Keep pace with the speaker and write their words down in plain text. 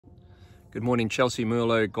Good morning, Chelsea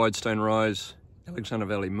Merlot, Guidestone Rise, Alexander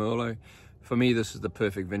Valley Merlot. For me, this is the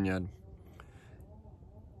perfect vineyard.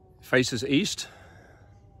 Faces east,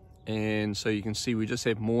 and so you can see we just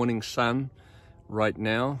have morning sun right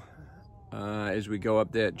now. As we go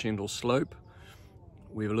up that gentle slope,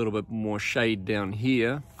 we have a little bit more shade down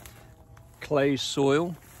here. Clay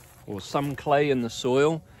soil, or some clay in the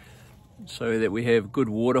soil, so that we have good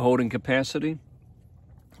water holding capacity.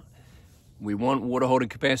 We want water holding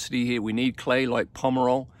capacity here. We need clay like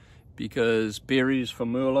Pomerol, because berries for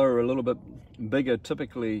Merlot are a little bit bigger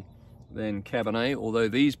typically than Cabernet, although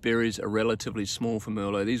these berries are relatively small for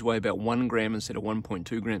Merlot. These weigh about 1 gram instead of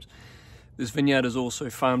 1.2 grams. This vineyard is also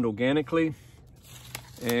farmed organically,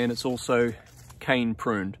 and it's also cane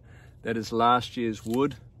pruned. That is last year's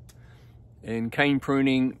wood. And cane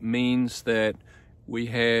pruning means that we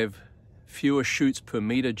have fewer shoots per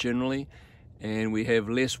meter generally, and we have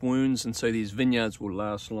less wounds, and so these vineyards will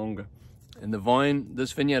last longer. And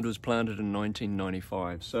this vineyard was planted in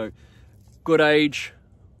 1995. So good age,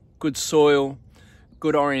 good soil,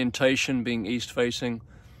 good orientation being east facing,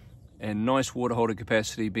 and nice water holding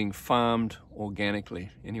capacity being farmed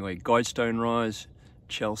organically. Anyway, Guidestone Rise,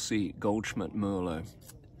 Chelsea Goldschmidt Merlot.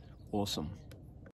 Awesome.